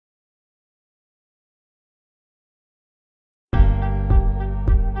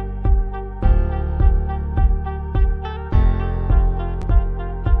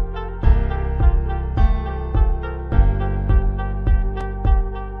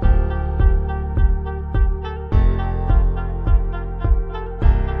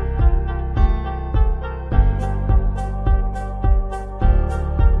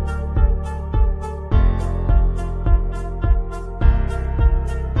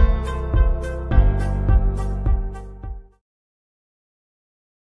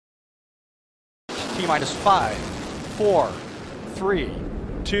T-minus 5, 4, 3,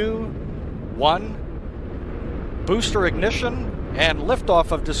 2, 1. Booster ignition and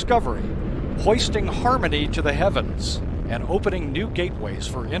liftoff of Discovery, hoisting harmony to the heavens and opening new gateways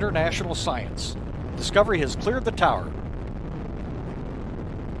for international science. Discovery has cleared the tower.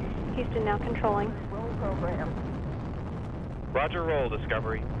 Houston now controlling. Roll program. Roger, roll,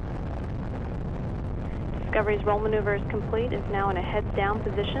 Discovery. Discovery's roll maneuver is complete. Is now in a heads-down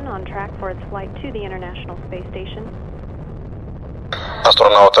position on track for its flight to the International Space Station.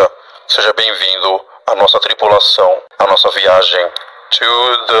 Astronauta, seja bem-vindo à nossa tripulação, à nossa viagem to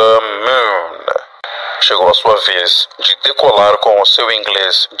the moon. Chegou a sua vez de decolar com o seu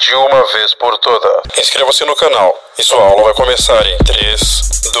inglês de uma vez por todas. Inscreva-se no canal e sua aula vai começar em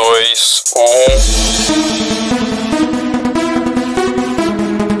 3, 2, 1.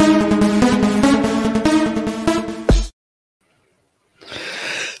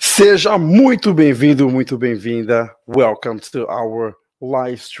 Seja muito bem-vindo, muito bem-vinda. Welcome to our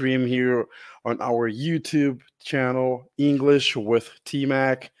live stream here on our YouTube channel, English with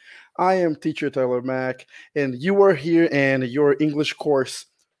T-Mac. I am teacher Tyler Mack, and you are here in your English course,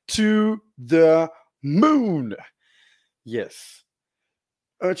 To the Moon. Yes.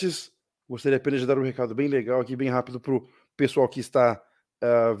 Antes, gostaria apenas de dar um recado bem legal aqui, bem rápido para o pessoal que está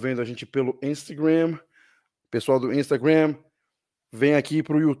vendo a gente pelo Instagram. Pessoal do Instagram, vem aqui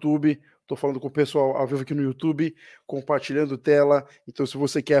para o YouTube. Estou falando com o pessoal ao vivo aqui no YouTube, compartilhando tela. Então, se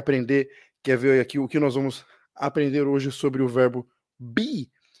você quer aprender, quer ver aqui o que nós vamos aprender hoje sobre o verbo be,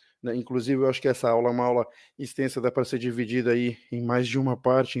 né? Inclusive, eu acho que essa aula é uma aula extensa, dá para ser dividida aí em mais de uma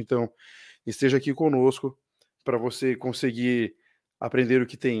parte. Então, esteja aqui conosco para você conseguir aprender o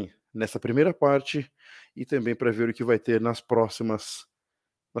que tem nessa primeira parte e também para ver o que vai ter nas próximas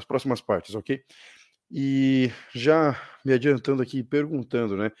partes, ok? E já me adiantando aqui,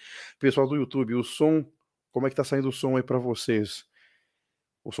 perguntando, né? Pessoal do YouTube, o som, como é que tá saindo o som aí para vocês?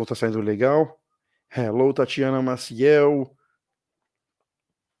 O som tá saindo legal? Hello, Tatiana Maciel.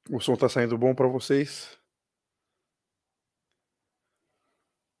 O som tá saindo bom para vocês?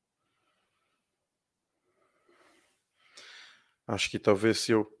 Acho que talvez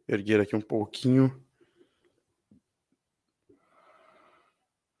se eu erguer aqui um pouquinho.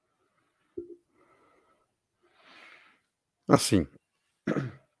 Assim.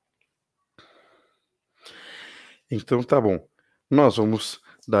 Então tá bom. Nós vamos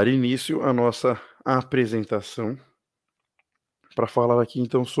dar início à nossa apresentação para falar aqui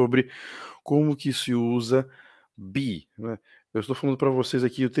então sobre como que se usa be, né? Eu estou falando para vocês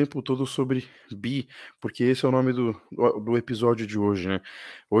aqui o tempo todo sobre be, porque esse é o nome do episódio de hoje, né?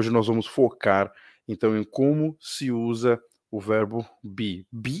 Hoje nós vamos focar então em como se usa o verbo be.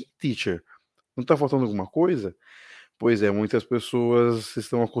 Be, teacher? Não está faltando alguma coisa? Pois é, muitas pessoas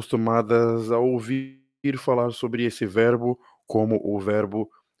estão acostumadas a ouvir falar sobre esse verbo como o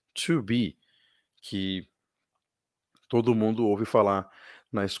verbo to be, que todo mundo ouve falar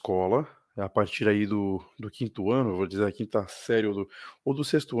na escola, a partir aí do quinto ano, vou dizer a quinta série ou do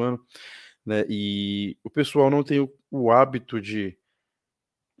sexto ano, né? E o pessoal não tem o hábito de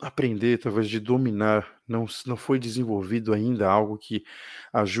aprender, talvez de dominar, não foi desenvolvido ainda algo que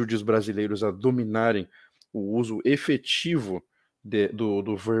ajude os brasileiros a dominarem o uso efetivo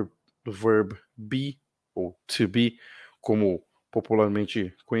do verbo be, ou to be, como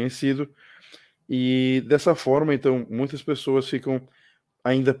popularmente conhecido. E dessa forma, então, muitas pessoas ficam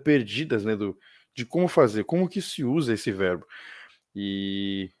ainda perdidas, né, de como fazer, como que se usa esse verbo.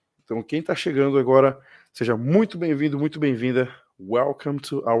 E então, quem está chegando agora, seja muito bem-vindo, muito bem-vinda. Welcome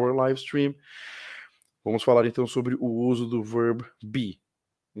to our live stream. Vamos falar então sobre o uso do verbo be.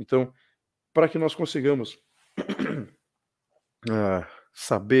 Então, para que nós consigamos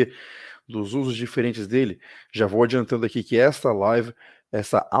saber dos usos diferentes dele, já vou adiantando aqui que esta live,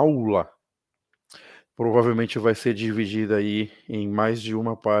 essa aula, provavelmente vai ser dividida aí em mais de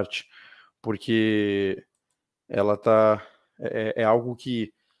uma parte, porque ela é algo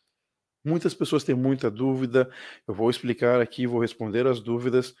que muitas pessoas têm muita dúvida. Eu vou explicar aqui, vou responder as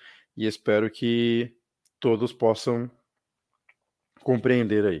dúvidas e espero que todos possam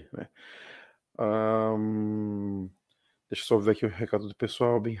compreender aí, né? Deixa eu só ver aqui o recado do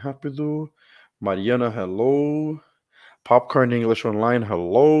pessoal bem rápido. Mariana, hello. Popcorn English Online,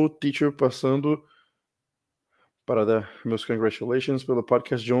 hello. Teacher, passando para dar meus congratulations pelo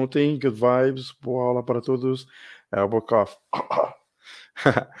podcast de ontem. Good vibes, boa aula para todos. Albocoff.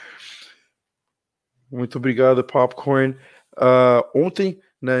 Muito obrigado, Popcorn. Ontem,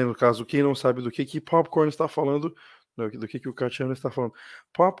 né, no caso, quem não sabe do que Popcorn está falando, do que o Catiano está falando.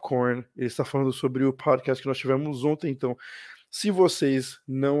 Popcorn, ele está falando sobre o podcast que nós tivemos ontem. Então, se vocês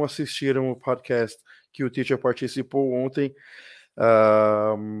não assistiram o podcast que o teacher participou ontem.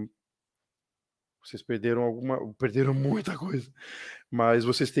 Vocês perderam muita coisa, mas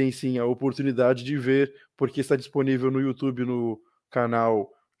vocês têm sim a oportunidade de ver, porque está disponível no YouTube, no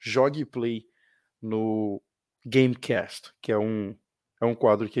canal Jogue Play, no Gamecast, que é um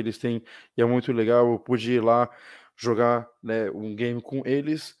quadro que eles têm e é muito legal. Eu pude ir lá jogar, né, um game com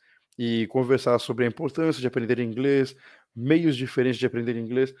eles e conversar sobre a importância de aprender inglês, meios diferentes de aprender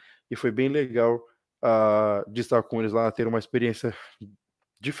inglês, e foi bem legal de estar com eles lá, ter uma experiência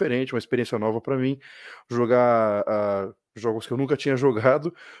diferente, uma experiência nova para mim, jogar jogos que eu nunca tinha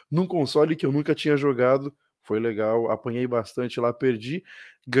jogado, num console que eu nunca tinha jogado. Foi legal, apanhei bastante lá, perdi,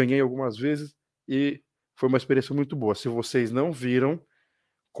 ganhei algumas vezes e foi uma experiência muito boa. Se vocês não viram,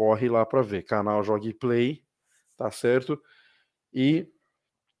 corre lá para ver, canal Jogue Play, tá certo? E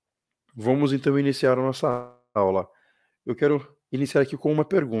vamos então iniciar a nossa aula. Eu quero iniciar aqui com uma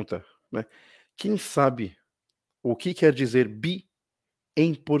pergunta, né? Quem sabe o que quer dizer be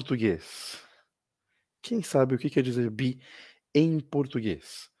em português? Quem sabe o que quer dizer be em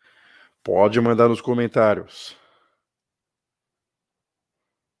português? Pode mandar nos comentários.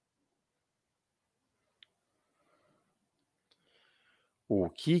 O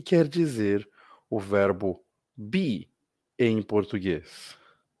que quer dizer o verbo be em português?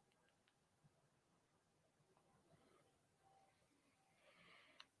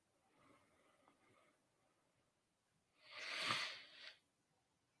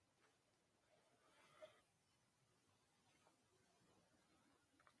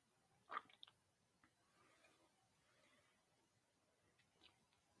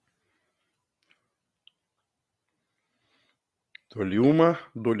 Dou-lhe uma,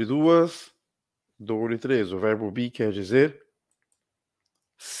 dou-lhe duas, dou-lhe três. O verbo be quer dizer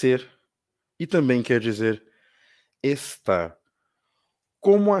ser e também quer dizer estar.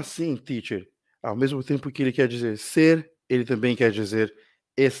 Como assim, teacher? Ao mesmo tempo que ele quer dizer ser, ele também quer dizer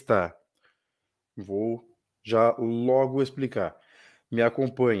estar. Vou já logo explicar. Me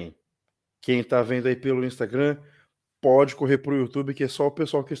acompanhem. Quem está vendo aí pelo Instagram, pode correr para o YouTube, que é só o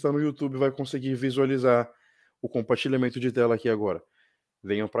pessoal que está no YouTube vai conseguir visualizar o compartilhamento de tela aqui agora.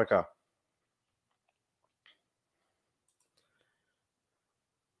 Venham para cá.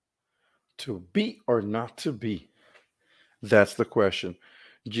 To be or not to be? That's the question.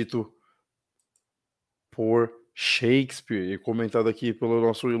 Dito por Shakespeare e comentado aqui pelo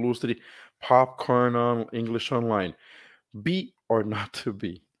nosso ilustre Popcorn on English Online. Be or not to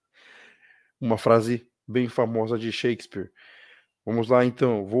be? Uma frase bem famosa de Shakespeare. Vamos lá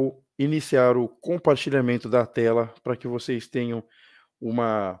então, vou iniciar o compartilhamento da tela para que vocês tenham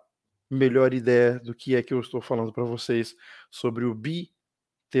uma melhor ideia do que é que eu estou falando para vocês sobre o be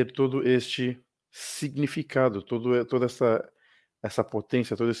ter todo este significado, toda essa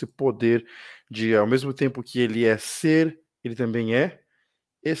potência, todo esse poder de, ao mesmo tempo que ele é ser, ele também é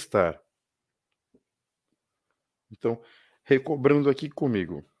estar. Então, recobrando aqui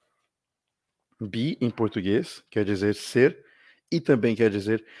comigo. Be, em português, quer dizer ser e também quer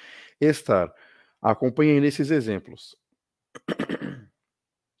dizer estar. Acompanhem nesses exemplos.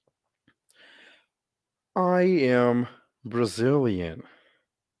 I am Brazilian.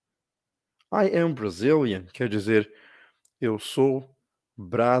 I am Brazilian quer dizer eu sou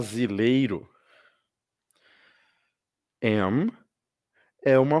brasileiro. Am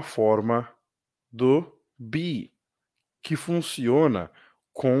é uma forma do be que funciona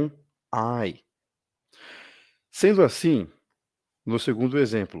com I. Sendo assim, no segundo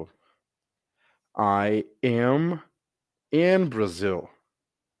exemplo, I am in Brazil.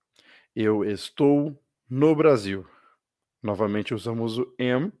 Eu estou no Brasil. Novamente usamos o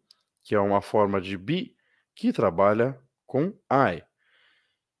am, que é uma forma de be que trabalha com I.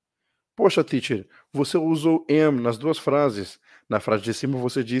 Poxa, teacher, você usou am nas duas frases. Na frase de cima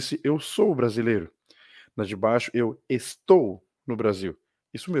você disse eu sou brasileiro. Na de baixo eu estou no Brasil.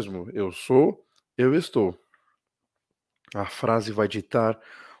 Isso mesmo, eu sou, eu estou. A frase vai ditar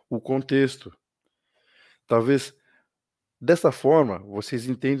o contexto. Talvez dessa forma vocês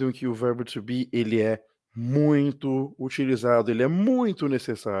entendam que o verbo to be ele é muito utilizado, ele é muito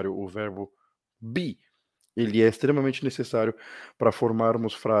necessário. O verbo be ele é extremamente necessário para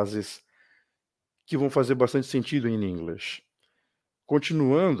formarmos frases que vão fazer bastante sentido em inglês.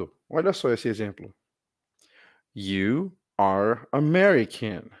 Continuando, olha só esse exemplo. You are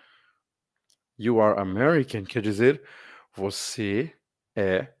American. You are American quer dizer você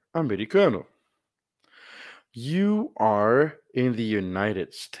é americano. You are in the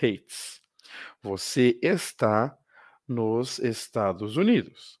United States. Você está nos Estados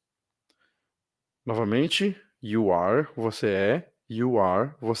Unidos. Novamente, you are, você é, you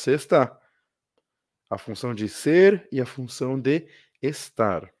are, você está. a função de ser e a função de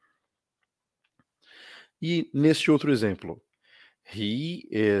estar. E neste outro exemplo, he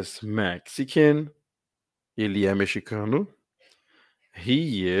is Mexican. Ele é mexicano.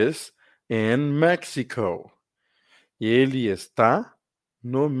 He is in Mexico. Ele está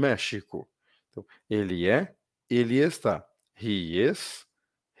no México. Então, ele é, ele está. He is,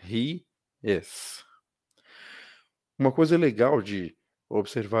 he is. Uma coisa legal de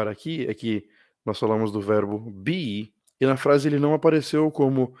observar aqui é que nós falamos do verbo be e na frase ele não apareceu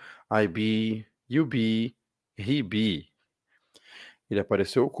como I be, you be, he be. Ele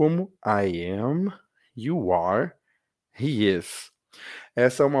apareceu como I am, you are, he is.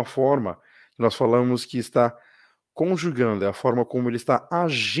 Essa é uma forma que nós falamos que está conjugando, é a forma como ele está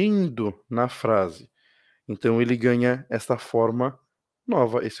agindo na frase. Então ele ganha essa forma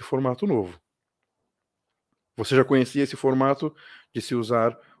nova, esse formato novo. Você já conhecia esse formato de se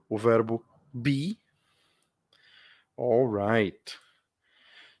usar o verbo be? Alright.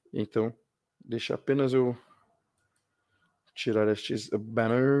 Então, deixa apenas eu tirar estes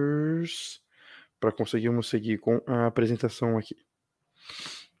banners para conseguirmos seguir com a apresentação aqui.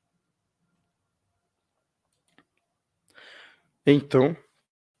 Então,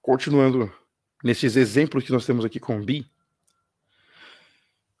 continuando nesses exemplos que nós temos aqui com be,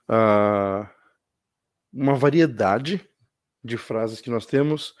 uma variedade de frases que nós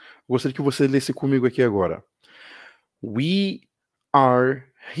temos. Gostaria que você lesse comigo aqui agora. We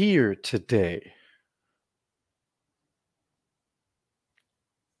are here today.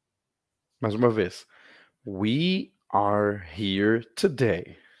 Mais uma vez. We are here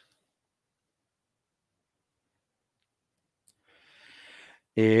today.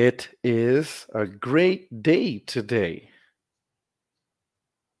 It is a great day today.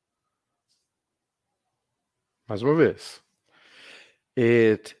 Mais uma vez.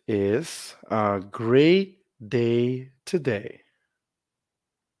 It is a great day today.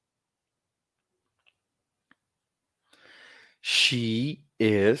 She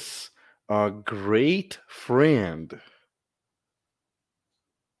is a great friend.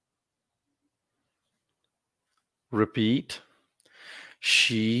 Repeat.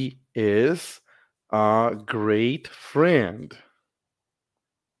 She is a great friend.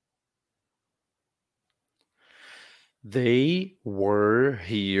 They were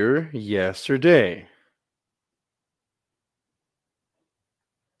here yesterday.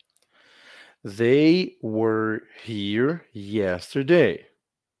 They were here yesterday.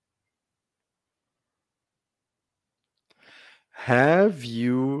 Have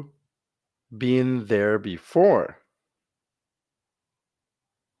you been there before?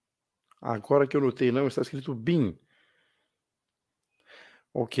 Agora que eu notei, não está escrito been.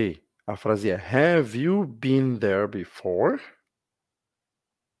 Ok, a frase é Have you been there before?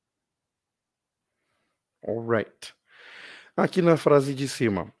 Alright. Aqui na frase de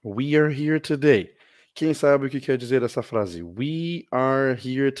cima, we are here today. Quem sabe o que quer dizer essa frase? We are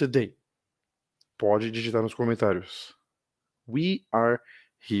here today. Pode digitar nos comentários. We are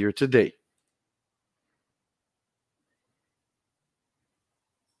here today.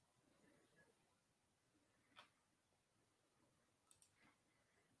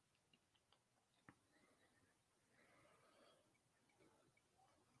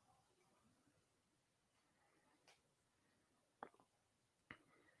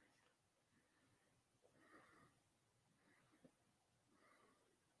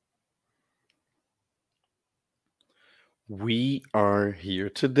 We are here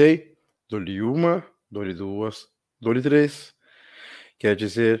today. Dou-lhe uma, dou-lhe duas, dou-lhe três. Quer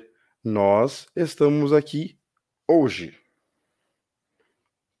dizer, nós estamos aqui hoje.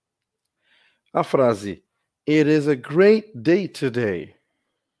 A frase It is a great day today.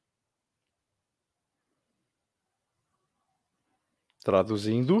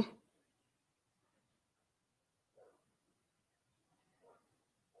 Traduzindo.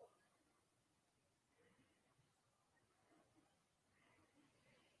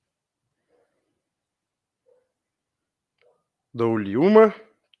 Dou-lhe uma,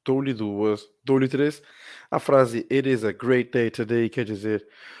 dou-lhe duas, dou-lhe três. A frase It is a great day today quer dizer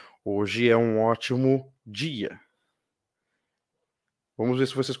hoje é um ótimo dia. Vamos ver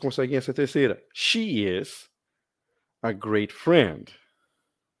se vocês conseguem essa terceira. She is a great friend.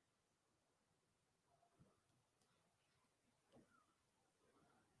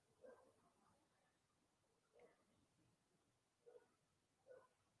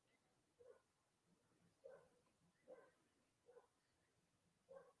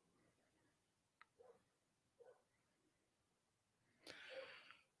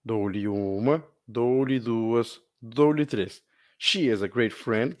 Dou-lhe uma, dou-lhe duas, dou-lhe três. She is a great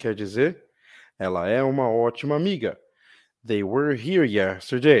friend quer dizer Ela é uma ótima amiga. They were here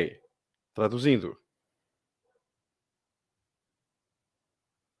yesterday. Traduzindo.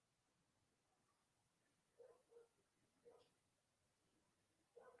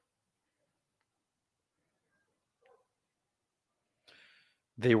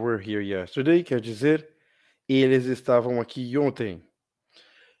 They were here yesterday quer dizer eles estavam aqui ontem.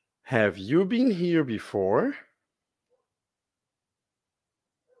 Have you been here before?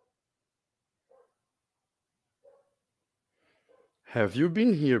 Have you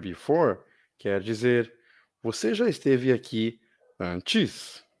been here before? Quer dizer, você já esteve aqui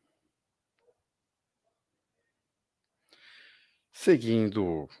antes?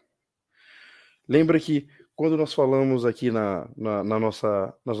 Seguindo. Lembra que quando nós falamos aqui nas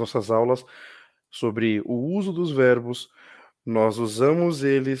nossas aulas sobre o uso dos verbos, nós usamos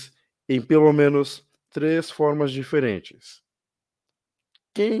eles em pelo menos 3 formas diferentes.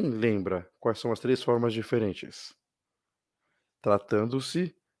 Quem lembra quais são as 3 formas diferentes?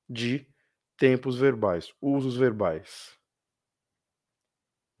 Tratando-se de tempos verbais, usos verbais.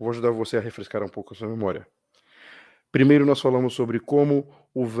 Vou ajudar você a refrescar um pouco a sua memória. Primeiro nós falamos sobre como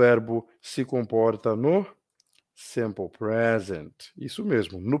o verbo se comporta no simple present. Isso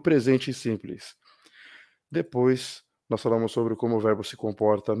mesmo, no presente simples. Depois nós falamos sobre como o verbo se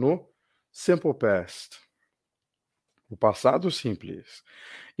comporta no simple past, o passado simples.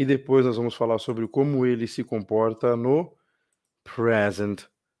 E depois nós vamos falar sobre como ele se comporta no present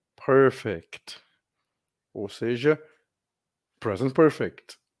perfect, ou seja, present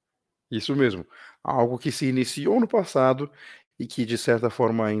perfect. Isso mesmo, algo que se iniciou no passado e que de certa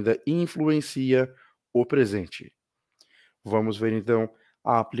forma ainda influencia o presente. Vamos ver então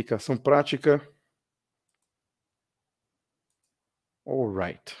a aplicação prática.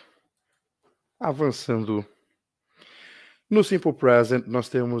 Alright. Avançando. No simple present nós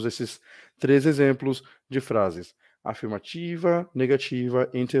temos esses 3 exemplos de frases: afirmativa, negativa,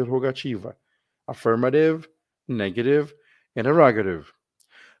 interrogativa. Affirmative, negative, interrogative.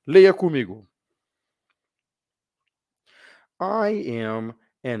 Leia comigo. I am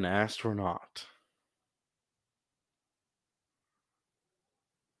an astronaut.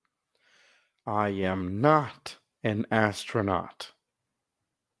 I am not an astronaut.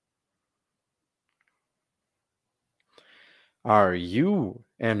 Are you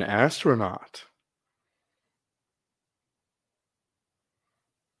an astronaut?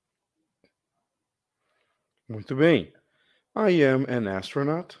 Muito bem. I am an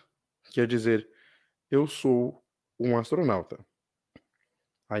astronaut quer dizer eu sou um astronauta.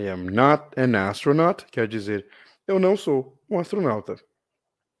 I am not an astronaut quer dizer eu não sou um astronauta.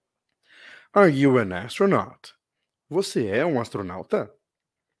 Are you an astronaut? Você é um astronauta?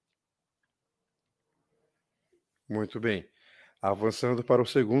 Muito bem. Avançando para o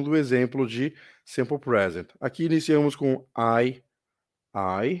segundo exemplo de simple present. Aqui iniciamos com I,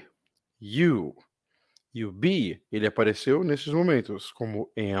 you. E o be, ele apareceu nesses momentos,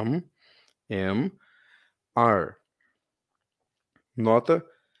 como am, are. Nota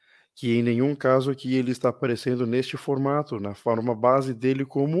que em nenhum caso aqui ele está aparecendo neste formato, na forma base dele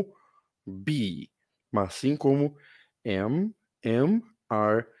como be, mas sim como am,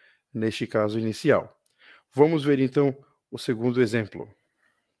 are, neste caso inicial. Vamos ver então o segundo exemplo.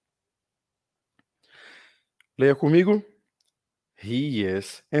 Leia comigo. He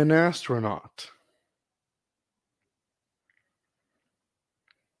is an astronaut.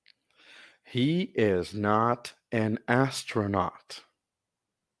 He is not an astronaut.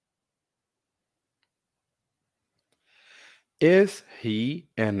 Is he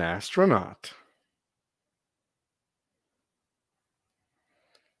an astronaut?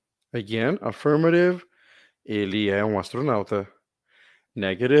 Again, affirmative, ele é um astronauta.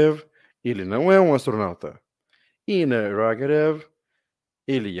 Negative, ele não é um astronauta. Interrogative,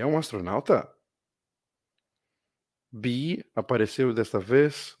 ele é um astronauta. Be apareceu desta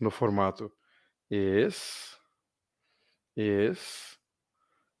vez no formato is,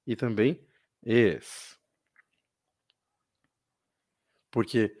 e também is.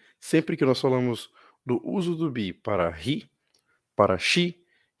 Porque sempre que nós falamos do uso do be para he, para she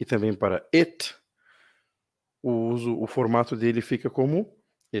e também para it, o formato dele fica como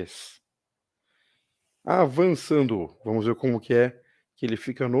is. Avançando, vamos ver como que é que ele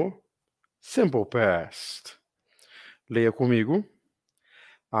fica no simple past. Leia comigo.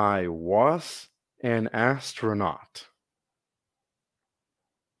 I was an astronaut.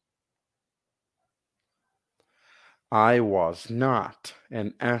 I was not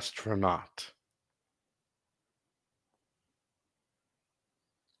an astronaut.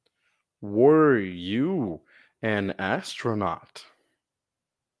 Were you an astronaut?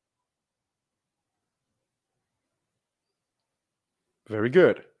 Very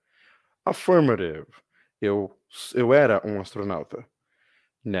good. Affirmative. Eu era um astronauta.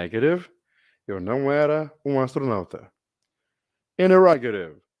 Negative. Eu não era um astronauta.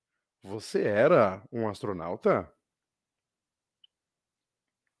 Interrogative. Você era um astronauta?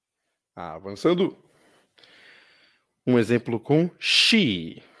 Avançando. Um exemplo com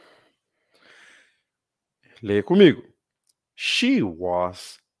she. Leia comigo. She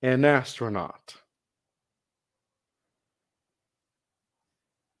was an astronaut.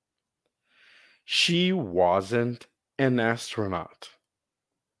 She wasn't an astronaut.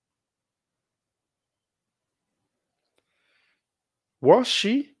 Was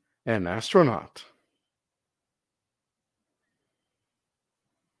she an astronaut?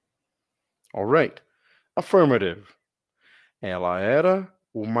 All right. Affirmative. Ela era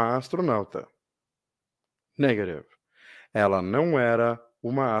uma astronauta. Negative. Ela não era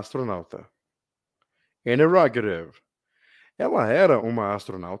uma astronauta. Interrogative. Ela era uma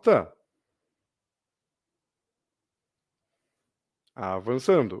astronauta?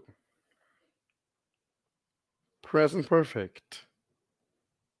 Avançando. Present perfect.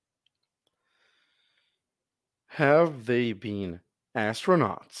 Have they been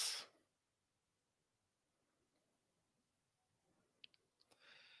astronauts?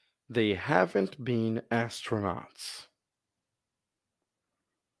 They haven't been astronauts.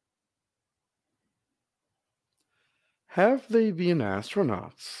 Have they been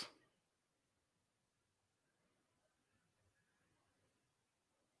astronauts?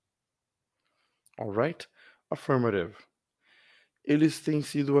 All right. Affirmative. Eles têm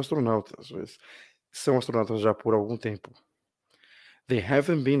sido astronautas, mas são astronautas já por algum tempo. They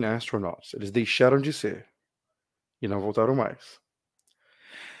haven't been astronauts. Eles deixaram de ser e não voltaram mais.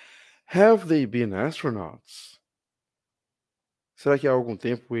 Have they been astronauts? Será que há algum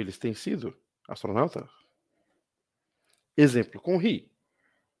tempo eles têm sido astronautas? Exemplo com he.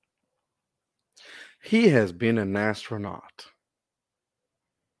 He has been an astronaut.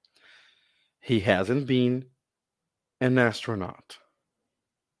 He hasn't been an astronaut.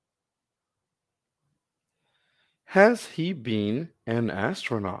 Has he been an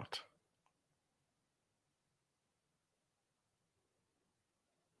astronaut?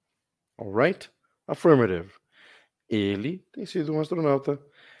 All right. Affirmative. Ele tem sido um astronauta.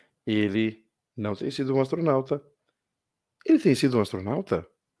 Ele não tem sido um astronauta. Ele tem sido um astronauta?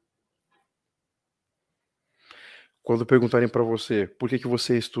 Quando perguntarem para você por que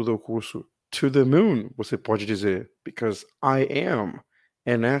você estuda o curso To the Moon, você pode dizer Because I am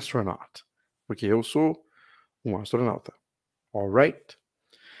an astronaut. Porque eu sou um astronauta. Alright?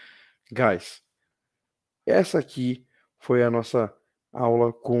 Guys, essa aqui foi a nossa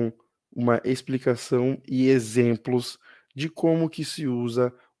aula com uma explicação e exemplos de como que se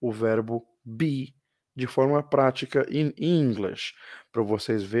usa o verbo be de forma prática in English, para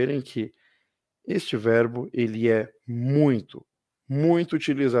vocês verem que este verbo ele é muito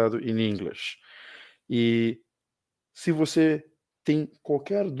utilizado em English. E se você tem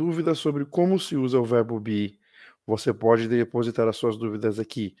qualquer dúvida sobre como se usa o verbo be, você pode depositar as suas dúvidas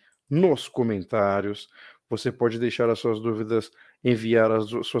aqui nos comentários. Você pode deixar as suas dúvidas, enviar as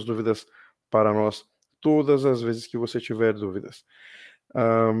suas dúvidas para nós todas as vezes que você tiver dúvidas.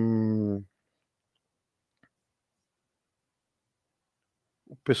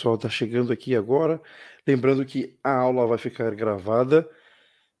 O pessoal está chegando aqui agora. Lembrando que a aula vai ficar gravada.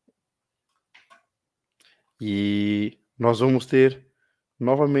 E nós vamos ter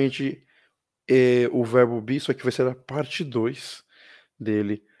novamente o verbo be, só que vai ser a parte 2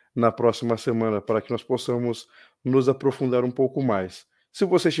 dele na próxima semana, para que nós possamos nos aprofundar um pouco mais. Se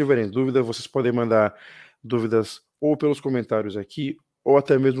vocês tiverem dúvida, vocês podem mandar dúvidas ou pelos comentários aqui, ou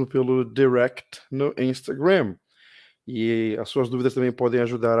até mesmo pelo direct no Instagram. E as suas dúvidas também podem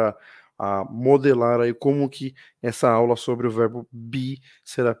ajudar a modelar aí como que essa aula sobre o verbo be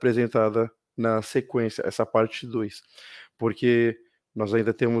será apresentada na sequência, essa parte 2. Porque nós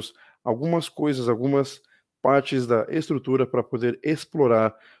ainda temos algumas coisas, algumas partes da estrutura para poder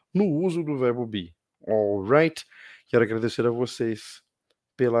explorar no uso do verbo be. Alright? Quero agradecer a vocês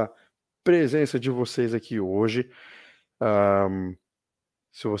pela presença de vocês aqui hoje.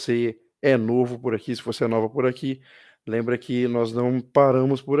 Se você é novo por aqui, se você é nova por aqui, lembra que nós não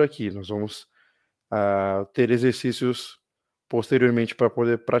paramos por aqui. Nós vamos ter exercícios posteriormente para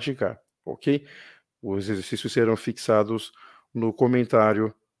poder praticar, ok? Os exercícios serão fixados no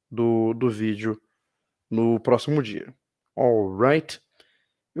comentário do vídeo no próximo dia. Alright?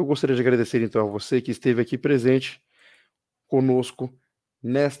 Eu gostaria de agradecer então a você que esteve aqui presente conosco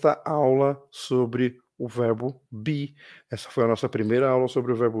nesta aula sobre o verbo be. Essa foi a nossa primeira aula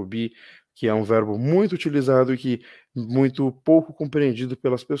sobre o verbo be. que é um verbo muito utilizado e que muito pouco compreendido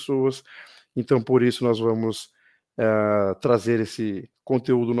pelas pessoas. Então, por isso, nós vamos trazer esse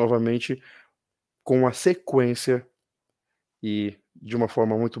conteúdo novamente com a sequência e de uma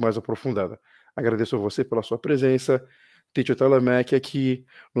forma muito mais aprofundada. Agradeço a você pela sua presença. Teacher Telemac aqui.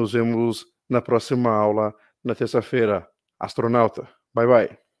 Nos vemos na próxima aula, na terça-feira. Astronauta. Bye,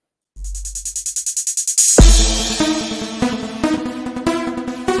 bye.